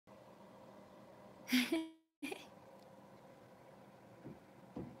Hi.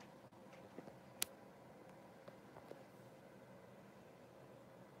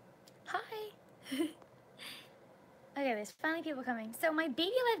 Okay, there's finally people coming. So my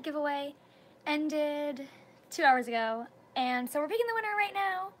Baby Alive giveaway ended 2 hours ago, and so we're picking the winner right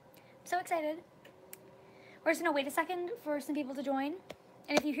now. I'm so excited. We're just gonna wait a second for some people to join.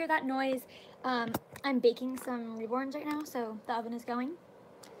 And if you hear that noise, I'm baking some reborns right now, so the oven is going.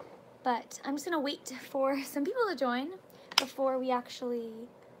 But I'm just gonna wait for some people to join before we actually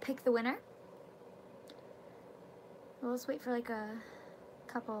pick the winner. We'll just wait for like a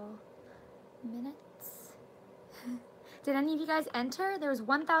couple minutes. Did any of you guys enter? There was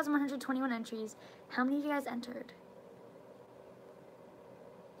 1,121 entries. How many of you guys entered?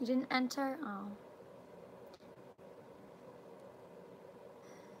 You didn't enter? Oh.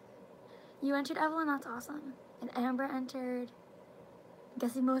 You entered, Evelyn? That's awesome. And Amber entered. I'm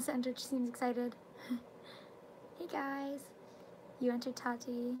guessing Melissa entered. She seems excited. Hey guys. You entered,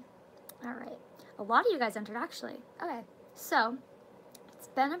 Tati. All right. A lot of you guys entered, actually. Okay. So, it's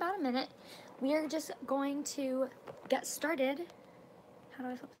been about a minute. We are just going to get started. How do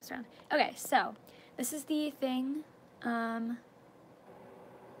I flip this around? Okay, so this is the thing. There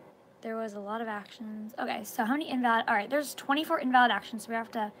was a lot of actions. Okay, so how many invalid? All right, there's 24 invalid actions, so we have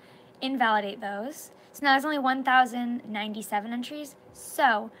to invalidate those. So now there's only 1,097 entries.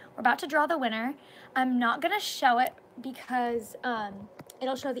 So we're about to draw the winner. I'm not gonna show it because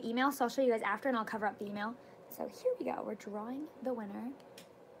it'll show the email, so I'll show you guys after and I'll cover up the email. So here we go, we're drawing the winner.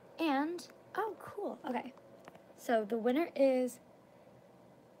 And, oh cool, okay. So the winner is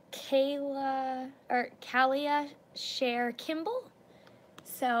Kalia Share Kimball.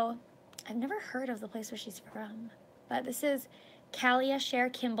 So I've never heard of the place where she's from, but this is Kalia Share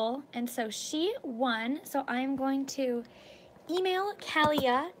Kimball, and so she won. So I'm going to email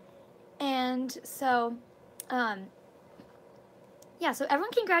Kalia, and so yeah, so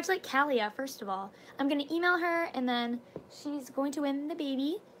everyone congratulate Kalia first of all. I'm gonna email her, and then she's going to win the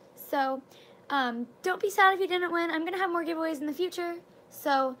baby. So don't be sad if you didn't win. I'm gonna have more giveaways in the future.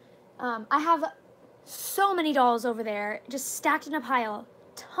 So I have so many dolls over there, just stacked in a pile.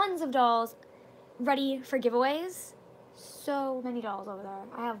 Tons of dolls ready for giveaways. So many dolls over there.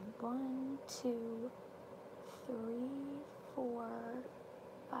 I have 1, 2, 3, 4,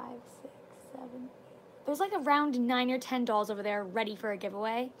 5, 6, 7, 8. There's like around 9 or 10 dolls over there ready for a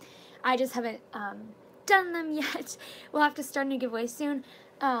giveaway. I just haven't done them yet. We'll have to start a new giveaway soon.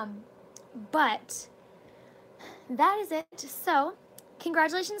 But that is it. So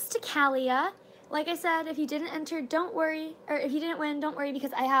congratulations to Kalia. Like I said, if you didn't enter, don't worry. Or if you didn't win, don't worry,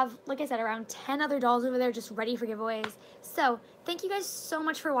 because I have, like I said, around 10 other dolls over there just ready for giveaways. So thank you guys so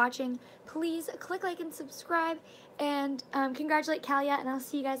much for watching. Please click like and subscribe. And congratulate Kalia, and I'll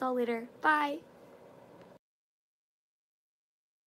see you guys all later. Bye.